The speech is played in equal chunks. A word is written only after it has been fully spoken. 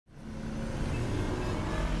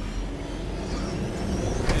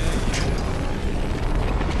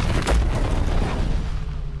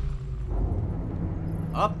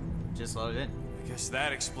just load it in. I guess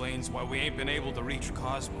that explains why we ain't been able to reach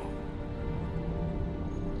Cosmo.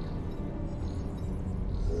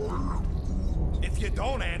 If you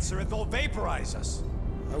don't answer it, they'll vaporize us.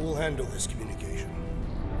 I will handle this communication.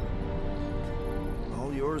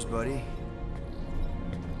 All yours, buddy.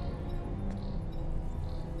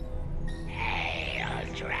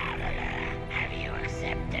 Hail, traveler. Have you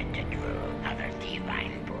accepted the truth of a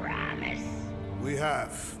divine promise? We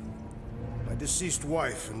have. My deceased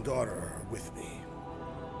wife and daughter are with me.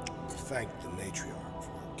 To thank the matriarch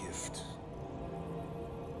for her gift.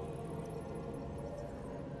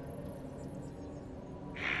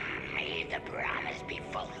 May the promise be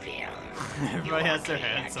fulfilled. Everybody has their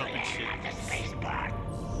hands up and Land shit. on the spaceport.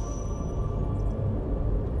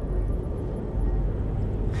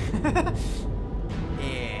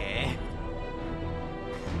 Yeah.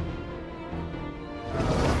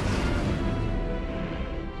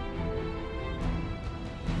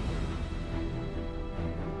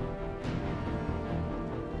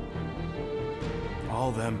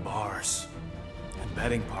 All them bars and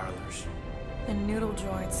betting parlors. And noodle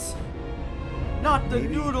joints. Not the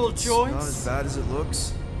Maybe noodle it's joints. not as bad as it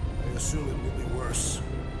looks. I assume it will be worse.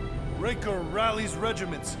 Raker rallies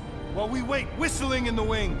regiments while we wait whistling in the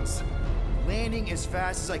wings. Landing as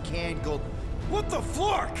fast as I can, go. What the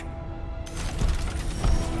flark?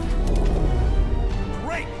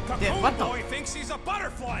 Great! Yeah, what Cocoon the- Boy thinks he's a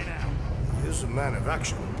butterfly now! He is a man of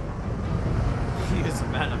action. He is a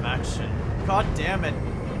man of action. God damn it.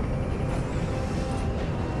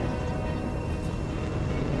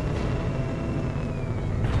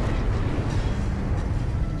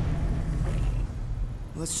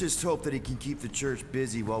 Let's just hope that he can keep the church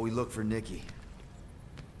busy while we look for Nikki.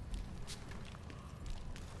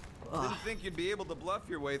 Didn't think you'd be able to bluff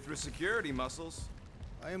your way through security muscles.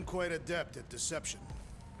 I am quite adept at deception.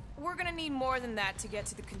 We're gonna need more than that to get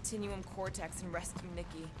to the Continuum Cortex and rescue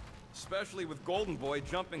Nikki. Especially with Golden Boy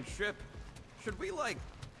jumping ship. Should we, like,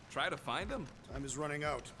 try to find him? Time is running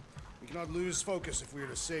out. We cannot lose focus if we are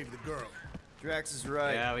to save the girl. Drax is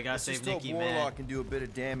right. Yeah, we gotta Let's save just hope Nikki, Warlock man. can do a bit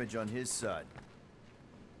of damage on his side.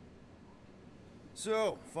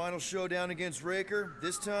 So, final showdown against Raker.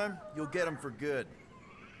 This time, you'll get him for good.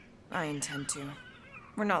 I intend to.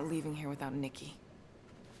 We're not leaving here without Nikki.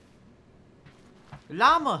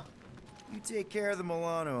 Llama! You take care of the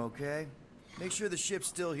Milano, okay? Make sure the ship's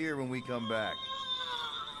still here when we come back.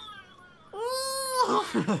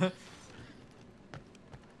 I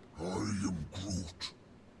am Groot.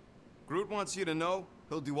 Groot wants you to know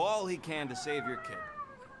he'll do all he can to save your kid.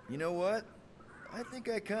 You know what? I think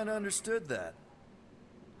I kinda understood that.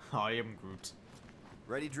 I am Groot.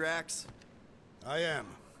 Ready, Drax? I am.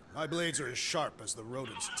 My blades are as sharp as the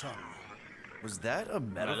rodent's tongue. Was that a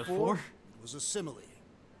metaphor? Metaphor? It was a simile.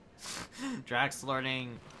 Drax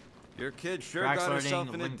learning. Your kid sure Drax got herself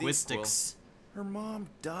learning in a linguistics. Her mom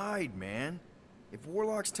died, man. If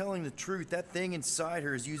Warlock's telling the truth, that thing inside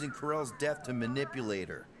her is using Corell's death to manipulate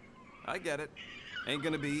her. I get it. Ain't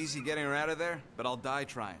gonna be easy getting her out of there, but I'll die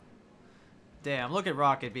trying. Damn, look at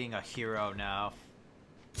Rocket being a hero now.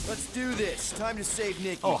 Let's do this. Time to save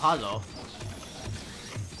Nikki. Oh, hello.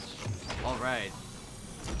 Alright.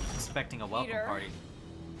 Expecting a welcome Peter. party.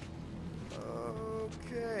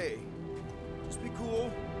 Okay. Just be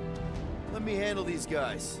cool. Let me handle these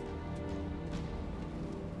guys.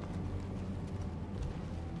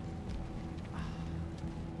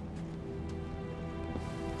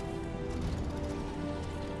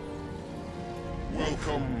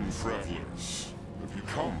 Welcome, travelers. Have you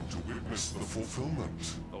come to witness the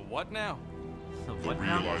fulfillment? The what now? So The what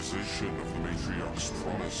now? realization of the Matriarch's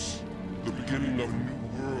promise. The beginning of a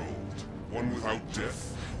new world. One without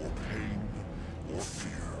death, or pain, or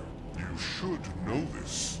fear. You should know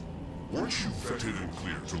this. Weren't you vetted and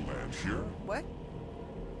cleared to land here? What?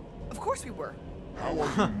 Of course we were. How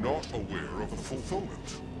are you not aware of the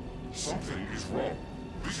fulfillment? Something is wrong.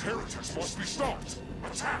 These heretics must be stopped.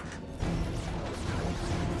 Attack!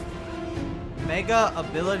 Mega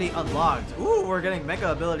ability unlocked. Ooh, we're getting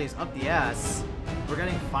mega abilities up the ass. We're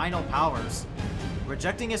getting final powers.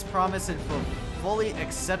 Rejecting his promise and fully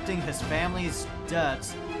accepting his family's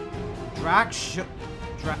debts. Drax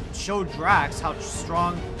showed Drax how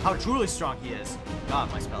truly strong he is.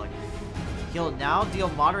 God, my spelling. He'll now deal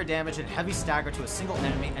moderate damage and heavy stagger to a single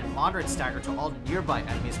enemy and moderate stagger to all nearby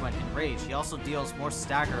enemies when enraged. He also deals more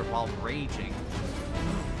stagger while raging.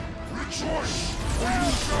 Rejoice! For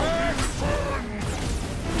you shall be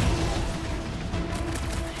burned!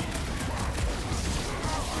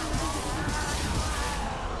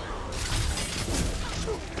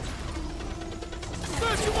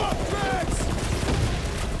 Snatch him up, Drax!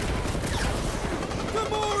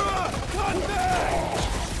 Gamora!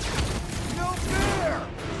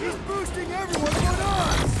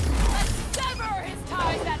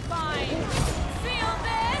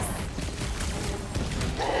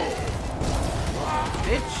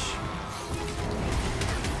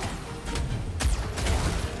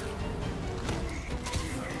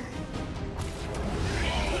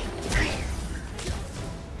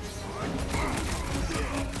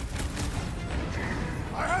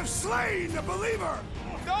 Pain, the believer!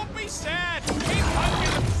 Don't be sad! Keep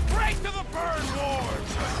punching them straight to the burn ward!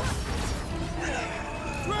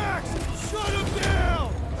 Drax, shut him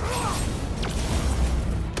down!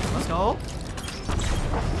 Let's go.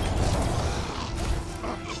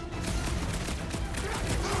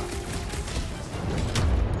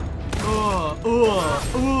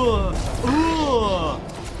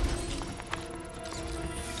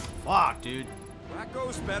 Fuck, dude.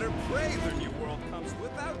 Rocco's better pray their new world comes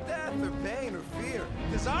without death or pain or fear.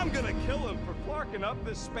 Cause I'm gonna kill him for clarking up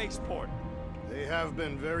this spaceport. They have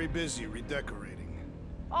been very busy redecorating.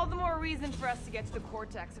 All the more reason for us to get to the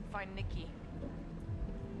Cortex and find Nikki.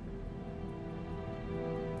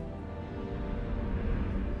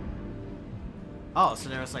 Oh, so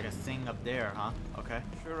there's like a thing up there, huh? Okay.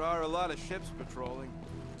 Sure are a lot of ships patrolling.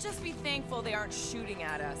 Just be thankful they aren't shooting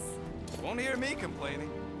at us. Won't hear me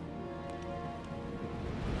complaining.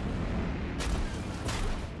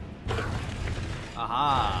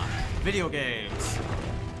 Aha! Video games!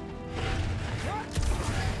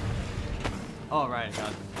 Oh, right,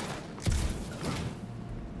 got it.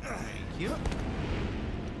 Thank you.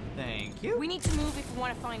 Thank you. We need to move if we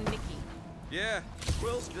want to find Nikki. Yeah,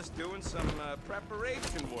 Quill's just doing some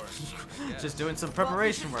preparation work. Just doing some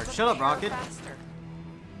preparation work. Shut up, Rocket.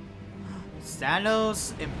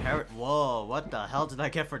 Thanos Imperative. Whoa, what the hell did I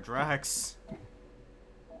get for Drax?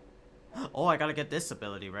 Oh, I gotta get this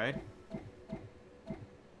ability, right?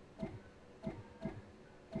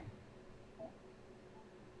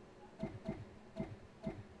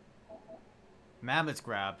 Mammoth's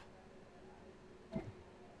Grab.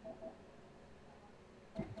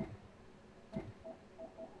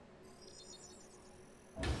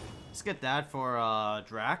 Let's get that for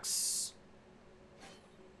Drax.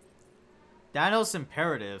 Thanos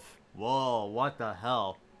Imperative. Whoa, what the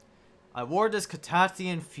hell? I wore this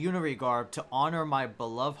Catathian funerary garb to honor my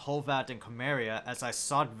beloved Hovat and Chimeria as I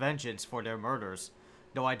sought vengeance for their murders.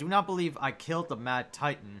 Though I do not believe I killed the Mad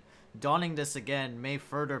Titan, donning this again may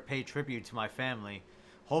further pay tribute to my family.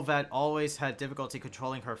 Hovat always had difficulty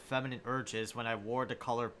controlling her feminine urges when I wore the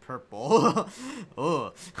color purple.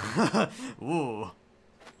 Ooh. Ooh.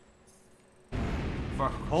 For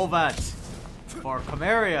Hovat. For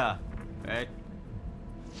Chimeria. Right?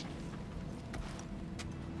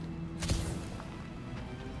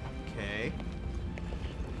 Okay.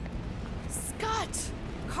 Scott!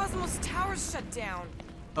 Cosmos Tower's shut down.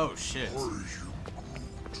 Oh shit.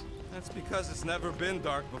 That's because it's never been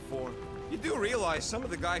dark before. You do realize some of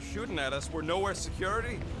the guys shooting at us were nowhere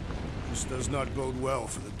security? This does not bode well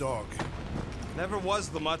for the dog. Never was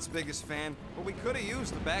the Mutt's biggest fan, but we could have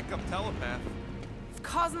used the backup telepath. If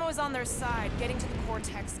Cosmo is on their side, getting to the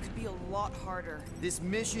Cortex could be a lot harder. This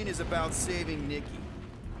mission is about saving Nikki.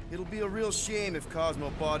 It'll be a real shame if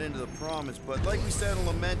Cosmo bought into the promise, but like we said in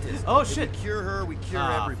Lamentus, oh if shit! we cure her, we cure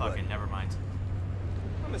everybody. Fucking never mind.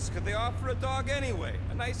 Promise, could they offer a dog anyway?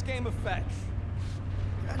 A nice game of fetch.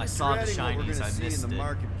 I saw the shinies, I missed in the it.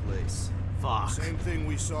 Marketplace. Fuck. Same thing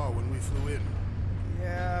we saw when we flew in.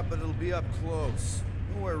 Yeah, but it'll be up close.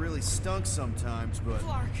 Nowhere really stunk sometimes, but...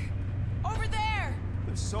 Clark! Over there!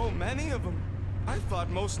 There's so many of them. I thought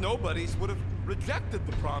most nobodies would have rejected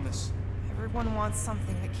the promise. Everyone wants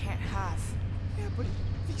something they can't have. Yeah, but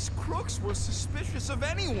these crooks were suspicious of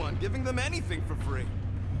anyone giving them anything for free.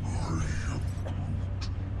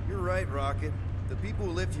 You're right, Rocket. The people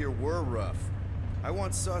who lived here were rough. I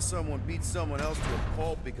once saw someone beat someone else to a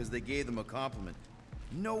pulp because they gave them a compliment.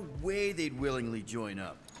 No way they'd willingly join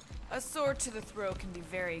up. A sword to the throat can be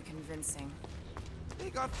very convincing. They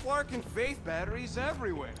got Flark and Faith batteries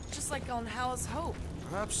everywhere. Just like on Hal's Hope.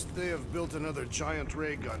 Perhaps they have built another giant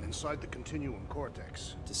ray gun inside the Continuum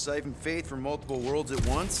Cortex. To siphon Faith from multiple worlds at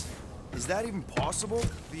once? Is that even possible?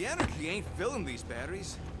 The energy ain't filling these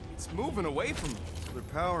batteries. It's moving away from them. They're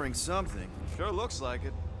powering something. Sure looks like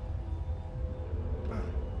it.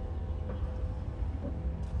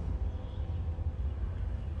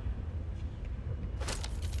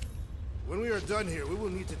 When we are done here, we will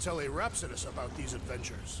need to tell a Rhapsodus about these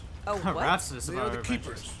adventures. Oh, what? Rhapsodus They about are the our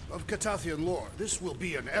keepers of Catathian lore. This will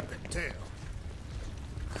be an epic tale.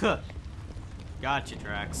 adventures. Gotcha,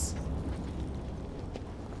 Drax.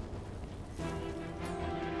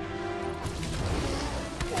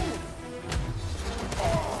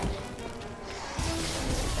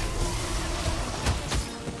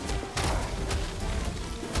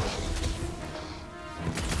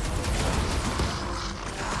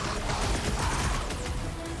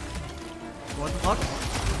 What the fuck?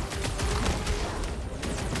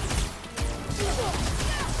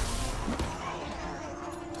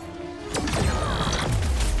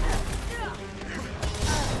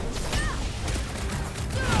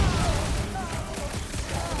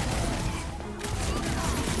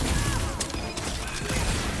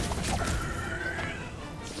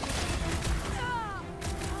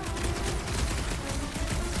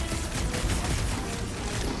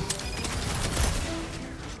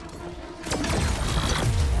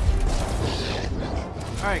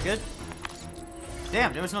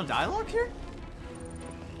 Damn, there was no dialogue here?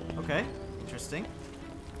 Okay, interesting.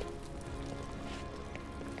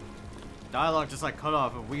 Dialogue just like cut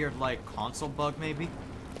off, a weird like console bug maybe?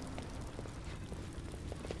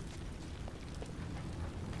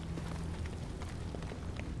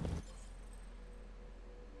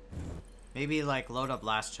 Maybe like load up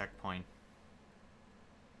last checkpoint.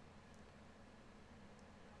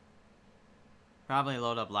 Probably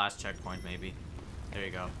load up last checkpoint maybe. There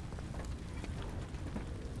you go.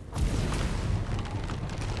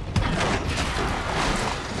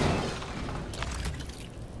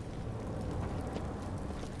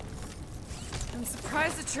 I'm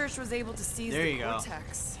surprised the church was able to seize There the you go.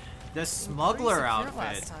 cortex. The smuggler outfit.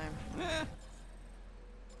 Last time.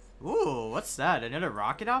 Ooh, what's that? Another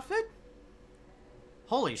rocket outfit?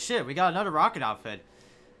 Holy shit, we got another rocket outfit.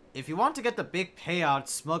 If you want to get the big payout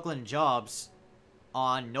smuggling jobs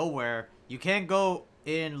on nowhere, you can't go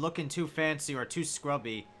in looking too fancy or too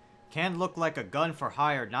scrubby. Can't look like a gun for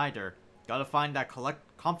hire neither. Gotta find that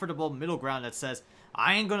comfortable middle ground that says,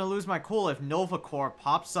 I ain't gonna lose my cool if Nova Corps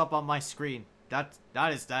pops up on my screen. That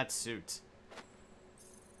is that suit.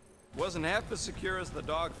 Wasn't half as secure as the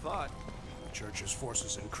dog thought. The Church's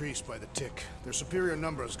forces increased by the tick. Their superior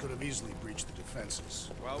numbers could have easily breached the defenses.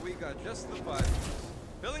 Well, we got just the vibes.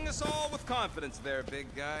 Filling us all with confidence there, big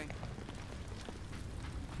guy.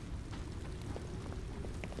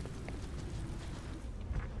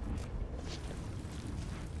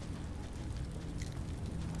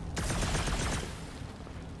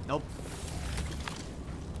 Nope.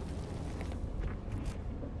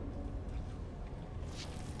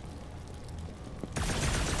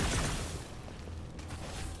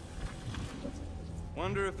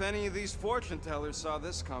 Wonder if any of these fortune tellers saw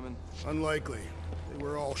this coming. Unlikely. They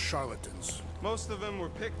were all charlatans. Most of them were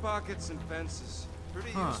pickpockets and fences.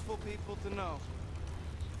 Pretty useful people to know.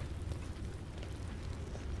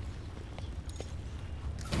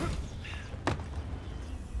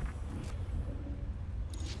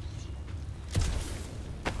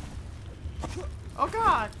 Oh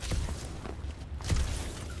god!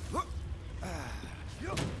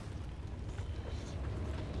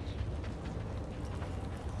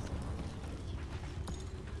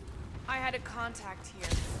 I had a contact here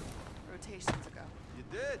rotations ago. You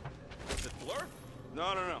did? Was it Blur?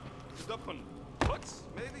 No. Stuffin' Butts,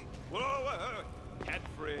 maybe? Whoa. Cat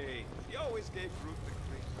free. He always gave Ruth the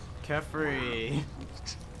creep. Carefree.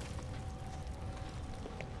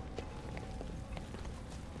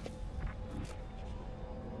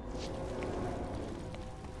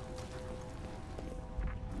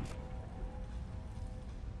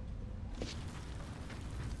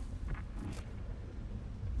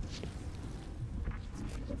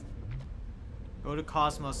 Go to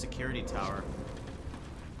Cosmos Security Tower.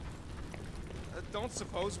 Don't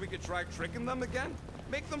suppose we could try tricking them again?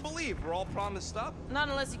 Make them believe we're all promised up? Not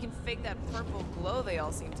unless you can fake that purple glow they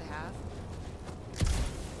all seem to have.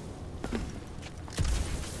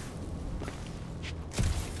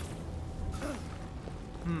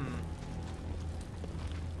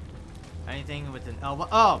 Anything with an elbow?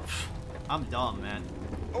 Oh, pff, I'm dumb, man.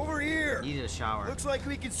 Over here! Need a shower. Looks like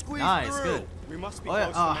we can squeeze Nice, through. good. We must be Oh, yeah,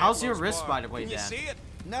 close to how's your Matlow's wrist, bar. by the way, Can you Dan? see it?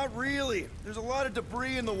 Not really. There's a lot of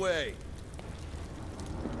debris in the way.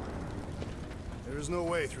 There is no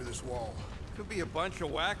way through this wall. Could be a bunch of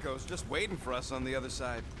wackos just waiting for us on the other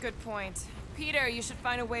side. Good point. Peter, you should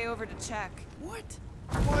find a way over to check. What?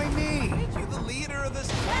 Why me? Ain't you the leader of this?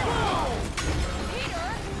 Peter!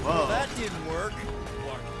 Whoa. That didn't work.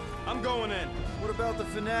 Clark, I'm going in. What about the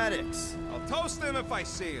fanatics? I'll toast them if I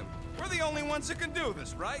see them. We're the only ones that can do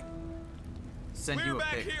this, right? Send Clear you a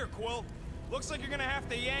back pic. here, Quill. Looks like you're gonna have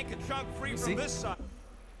to yank a chunk free You from see? this side.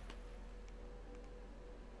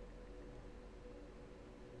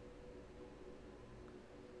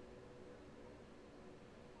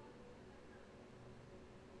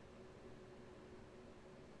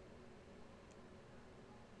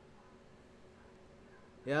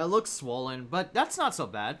 Yeah, it looks swollen, but that's not so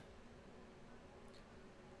bad.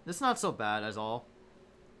 It's not so bad at all.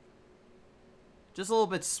 Just a little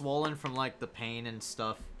bit swollen from like the pain and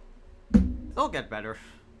stuff. It'll get better.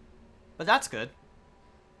 But that's good.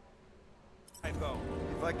 I go.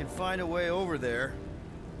 If I can find a way over there.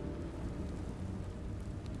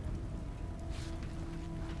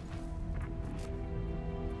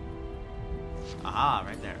 Aha,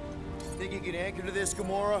 right there. Think you can anchor to this,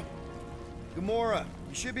 Gamora? Gamora,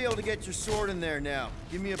 you should be able to get your sword in there now.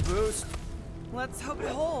 Give me a boost. Let's hope it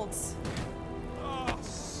holds. Oh,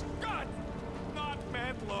 Scott! Not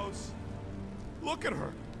Matlow's. Look at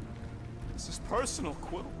her. This is personal,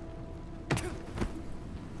 Quill.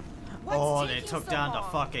 Oh, they took down the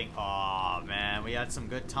fucking... Oh, man. We had some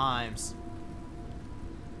good times.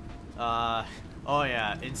 Oh,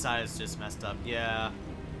 yeah. Inside is just messed up. Yeah.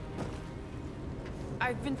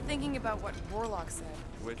 I've been thinking about what Warlock said.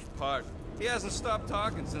 Which part? He hasn't stopped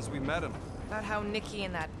talking since we met him. About how Nikki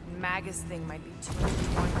and that Magus thing might be too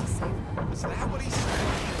intertwined to save. Is that what he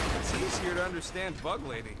said? It's easier to understand Bug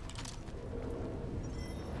Lady.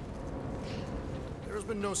 There's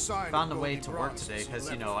been no sign. Found a way to work today because,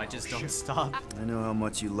 you know, I just don't stop. I know how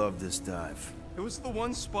much you love this dive. It was the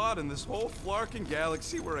one spot in this whole Flarkin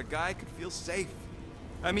galaxy where a guy could feel safe.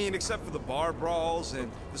 I mean, except for the bar brawls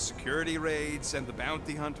and the security raids and the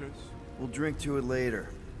bounty hunters. We'll drink to it later.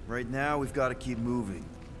 Right now, we've got to keep moving.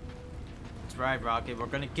 That's right, Rocket. We're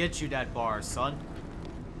gonna get you that bar, son.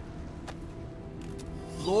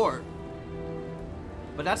 Lord.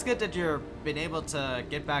 But that's good that you're been able to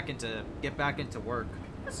get back into work.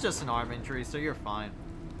 It's just an arm injury, so you're fine.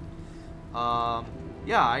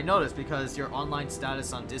 Yeah, I noticed because your online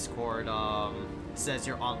status on Discord says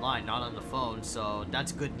you're online, not on the phone, so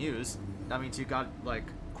that's good news. That means you got, like,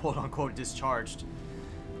 quote unquote discharged.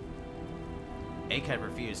 ACAD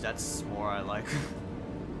refused, that's more I like.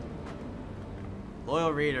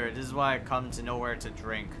 Loyal reader, this is why I come to nowhere to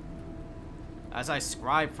drink. As I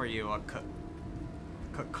scribe for you, a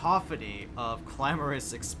cacophony of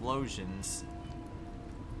clamorous explosions.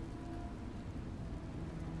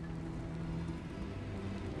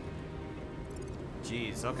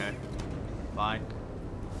 Jeez, okay. Fine.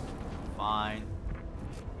 Fine.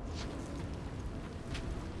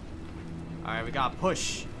 Alright, we got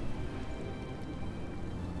push.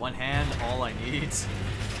 One hand, all I need.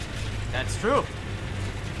 That's true.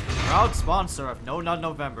 Proud sponsor of No Nut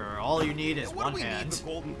November. All you need is one hand. What do we need the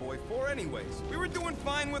Golden Boy for anyways? We were doing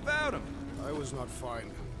fine without him. I was not fine.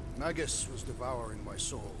 Magus was devouring my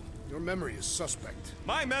soul. Your memory is suspect.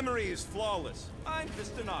 My memory is flawless. I'm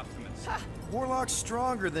just an optimist. Warlock's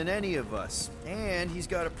stronger than any of us, and he's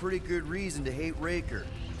got a pretty good reason to hate Raker.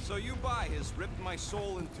 So you buy his ripped my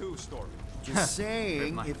soul in two story. Just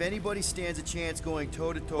saying, if anybody stands a chance going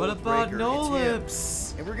toe-to-toe what with about Raker, No it's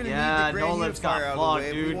Lips? him. And we're gonna Yeah, need the Grand No Lips Unifier got out of the flogged, way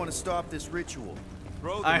if dude. we want to stop this ritual.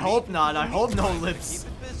 Bro, I hope not. I hope No Lips.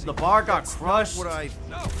 The bar got crushed. What I...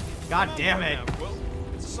 No. God damn it. Well,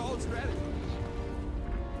 it's a solid strategy.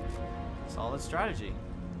 Solid strategy.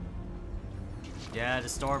 Yeah, the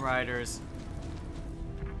Storm Riders.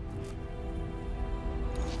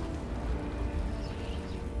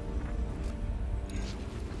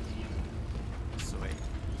 Sweet.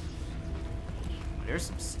 There's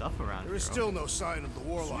some stuff around There is here. still no sign of the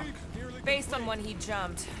Warlock. Based on when he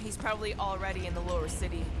jumped, he's probably already in the lower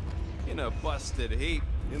city. In a busted heap.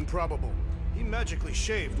 Improbable. He magically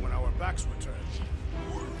shaved when our backs were turned.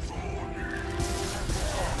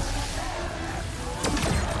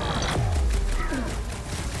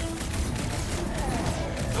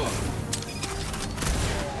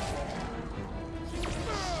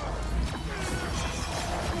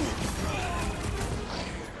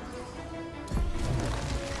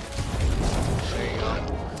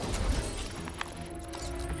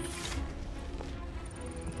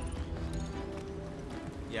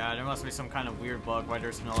 Yeah, there must be some kind of weird bug why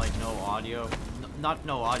there's no, like, no audio. Not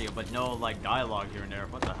no audio, but no, like, dialogue here and there.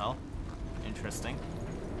 What the hell? Interesting.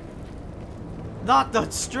 Not the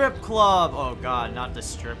strip club! Oh god, not the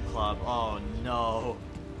strip club. Oh no.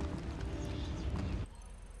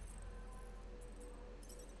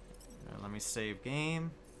 Alright, let me save game.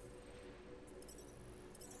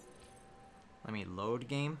 Let me load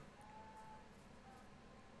game.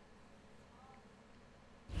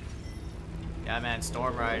 Yeah, man,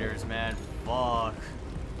 Storm Riders, man. Fuck.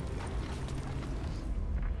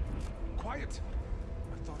 Quiet.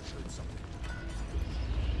 I thought I heard something.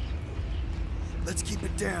 Let's keep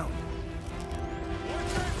it down.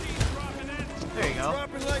 There you go.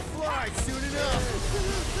 Dropping like flies soon enough.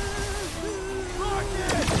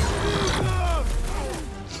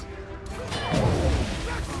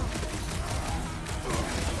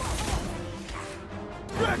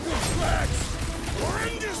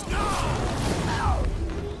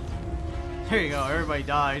 There you go, everybody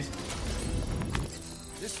died.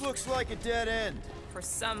 This looks like a dead end. For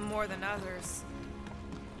some more than others.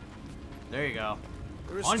 There you go.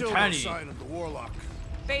 There is still no Uncanny. sign of the Warlock.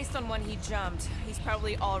 Based on when he jumped, he's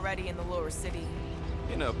probably already in the lower city.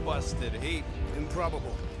 In a busted heap.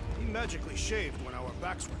 Improbable. He magically shaved when our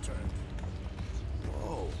backs were turned.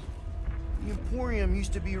 Whoa. The Emporium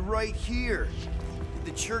used to be right here.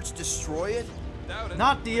 Did the church destroy it? Doubt it.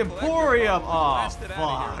 Not the Collector Emporium! probably Aw, blasted outta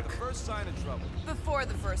here at fuck. the first sign of trouble. Before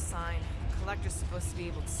the first sign, Collector's supposed to be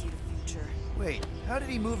able to see the future. Wait, how did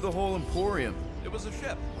he move the whole Emporium? It was a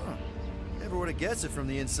ship. Huh. never would have guessed it from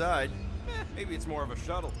the inside. Maybe it's more of a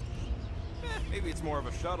shuttle. Maybe it's more of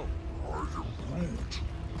a shuttle. I am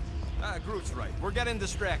Groot. Groot's right. We're getting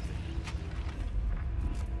distracted.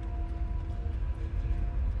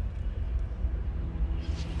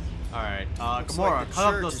 Alright, Looks Gamora, like the cut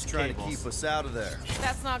up church those is trying cables. to keep us out of there.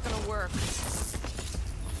 That's not gonna work.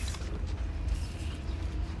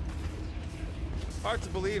 Hard to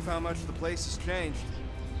believe how much the place has changed.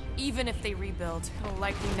 Even if they rebuild, it'll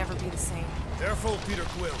likely never be the same. Careful, Peter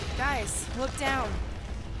Quill. Guys, look down.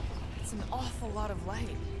 It's an awful lot of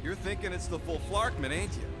light. You're thinking it's the full Flarkman,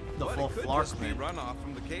 ain't you? The But full it could just be Flarkman. runoff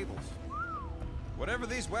from the cables. Whatever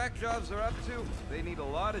these whack jobs are up to, they need a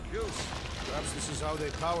lot of juice. Perhaps this is how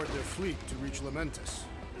they powered their fleet to reach Lamentus.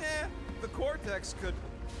 The Cortex could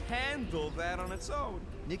handle that on its own.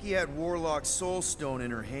 Nikki had Warlock's soul stone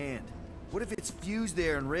in her hand. What if it's fused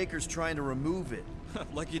there and Raker's trying to remove it?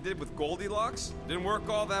 Like you did with Goldilocks? Didn't work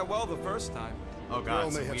all that well the first time. Oh Girl god,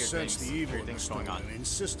 may some have weird sensed things, the evil weird in the things stone going on. and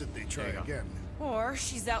insisted they try There you go. again. Or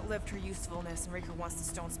she's outlived her usefulness and Raker wants the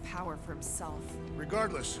stone's power for himself.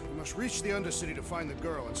 Regardless, we must reach the Undercity to find the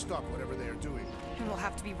girl and stop whatever they are doing. And we'll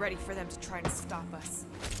have to be ready for them to try to stop us.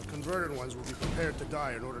 The converted ones will be prepared to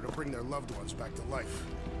die in order to bring their loved ones back to life.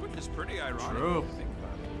 Which is pretty ironic True. if you think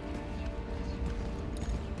about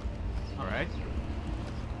it. Alright.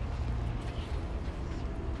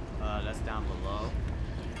 That's down below.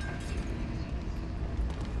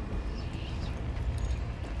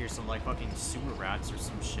 Here's some like fucking sewer rats or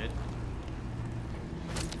some shit.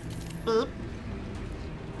 Boop.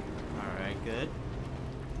 Alright, good.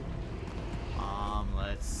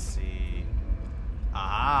 Let's see.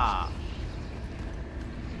 Ah.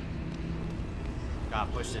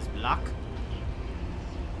 Gotta push this block.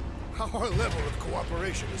 Our level of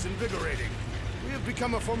cooperation is invigorating. We have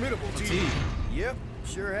become a formidable team. Yep,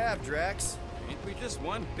 sure have, Drax. Ain't we just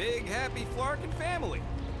one big, happy Flarkin family?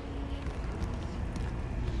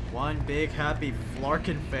 One big happy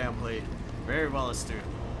Flarkin family. Very well astute.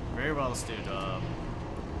 Very well astute,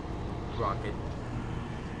 Rocket.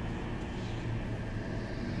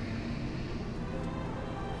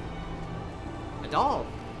 A doll!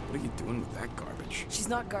 What are you doing with that garbage? She's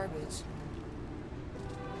not garbage.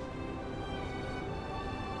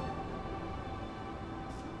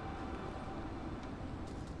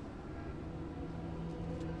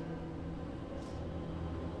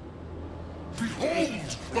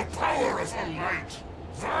 Behold the power of the light!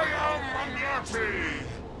 Via Magnati!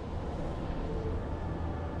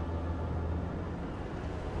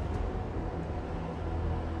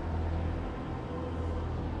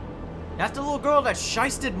 That's the little girl that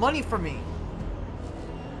shysted money from me.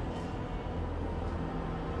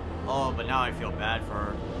 Oh, but now I feel bad for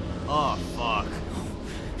her. Oh, fuck.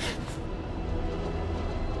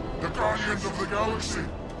 The Guardians of the Galaxy!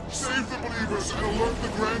 Save the believers and alert the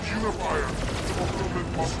Grand Unifier! The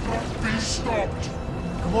fulfillment must not be stopped!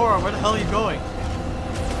 Gamora, where the hell are you going?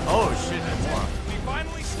 Oh, shit, Gamora. We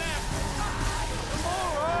finally snapped!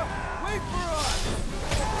 Gamora! Wait for us!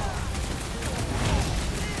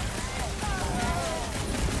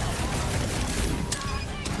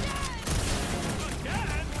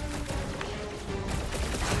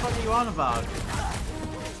 What are you on about?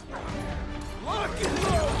 Lock and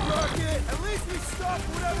load, Rocket! At least we stopped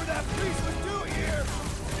whatever that priest was doing here!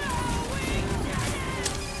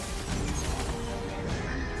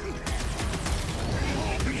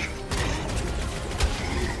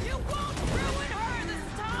 You won't ruin her this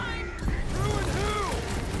time! Ruin who?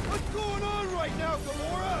 What's going on right now,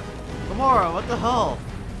 Gamora? Gamora, what the hell?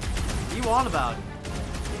 What are you on about?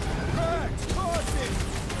 Drax, caution!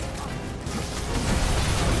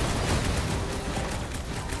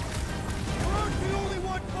 You aren't the only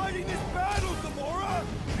one fighting this battle, Gamora!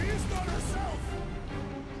 She is not herself!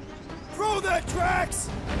 Throw that, Drax!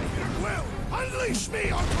 Peter Quill, unleash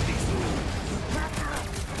me onto these fools!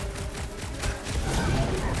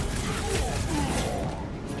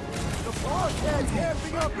 The blockhead's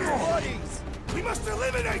amping up his buddies! We must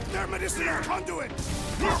eliminate their medicinal conduit!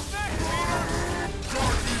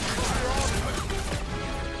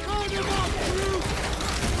 Round him up, Groot!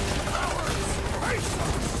 Cowards!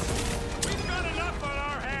 We've got enough on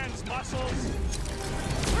our hands, Muscles!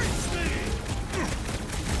 Reach me!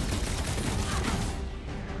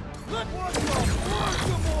 Let one go!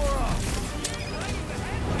 Gamora!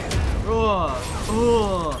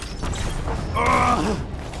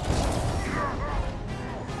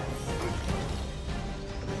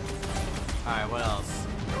 Alright, what else?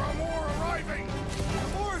 There are more arriving!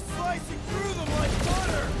 More slicing through them like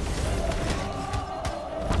butter!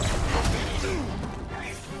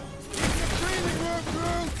 Keep your breathing room,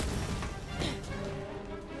 Groot!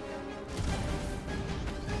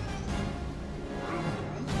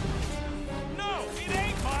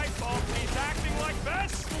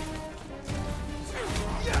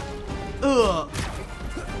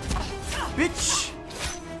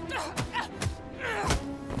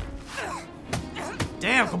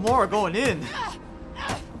 Gamora going in.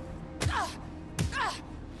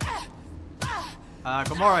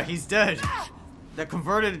 Gamora, he's dead. That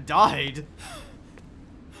converted died.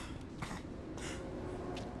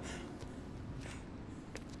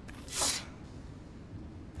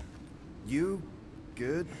 You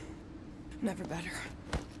good? Never better.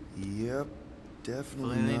 Yep,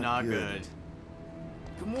 definitely Really not good.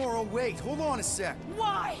 Gamora, wait, hold on a sec.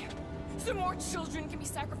 Why? So more children can be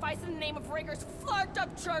sacrificed in the name of Raker's flarked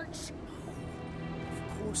up church?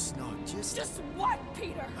 Of course not, just what,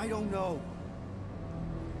 Peter? I don't know.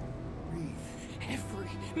 Breathe. Every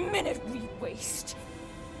minute we waste.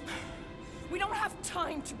 We don't have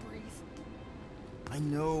time to breathe. I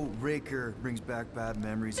know Raker brings back bad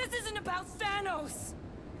memories. This isn't about Thanos.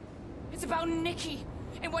 It's about Nikki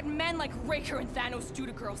and what men like Raker and Thanos do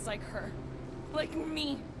to girls like her. Like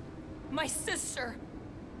me. My sister.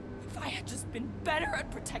 If I had just been better at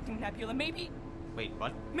protecting Nebula, maybe... Wait,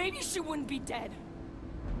 what? Maybe she wouldn't be dead.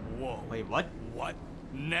 Whoa. Wait, what? What?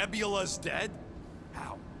 Nebula's dead?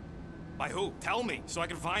 How? By who? Tell me, so I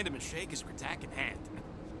can find him and shake his Khaizakan hand.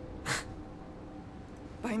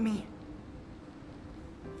 By me.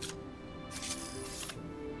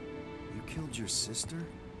 You killed your sister?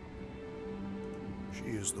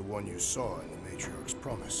 She is the one you saw in the Matriarch's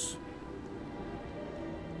promise.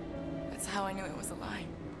 That's how I knew it was a lie.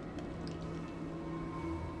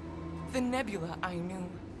 The Nebula I knew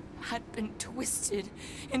had been twisted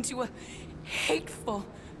into a hateful,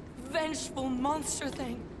 vengeful monster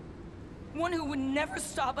thing. One who would never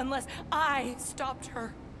stop unless I stopped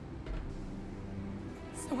her.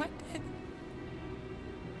 So I did.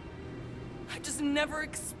 I just never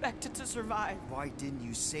expected to survive. Why didn't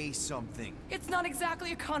you say something? It's not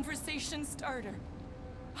exactly a conversation starter.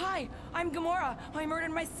 Hi, I'm Gamora. I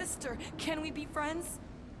murdered my sister. Can we be friends?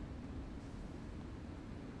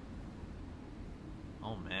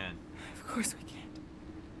 Oh man. Of course we can't.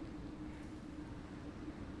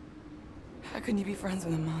 How can you be friends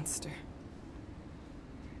with a monster?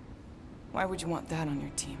 Why would you want that on your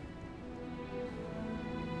team?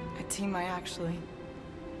 A team I actually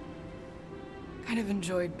kind of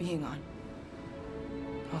enjoyed being on.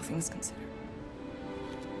 All things considered.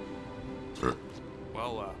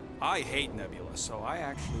 Well, I hate Nebula, so I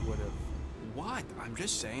actually would have... What? I'm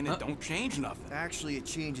just saying it don't change nothing. Actually, it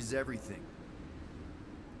changes everything.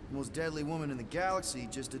 The most deadly woman in the galaxy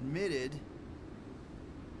just admitted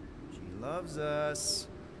she loves us.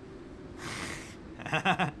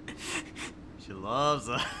 She loves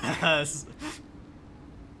us.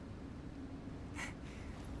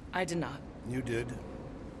 I did not. You did.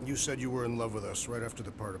 You said you were in love with us right after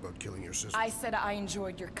the part about killing your sister. I said I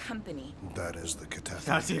enjoyed your company. That is the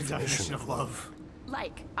catastrophe. That's the definition of love.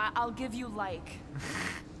 Like. I'll give you like.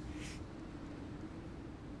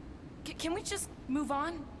 Can we just move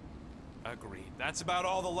on? Agreed. That's about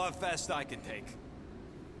all the love fest I can take.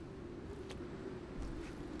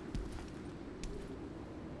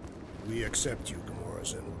 We accept you, Gamora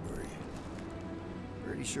Zenwoodbury.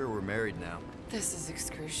 Pretty sure we're married now. This is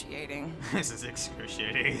excruciating. This is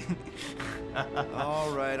excruciating.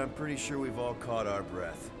 All right, I'm pretty sure we've all caught our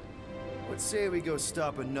breath. Let's say we go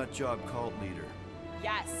stop a nutjob cult leader.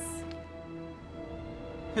 Yes.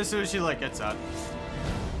 As soon as she like gets up.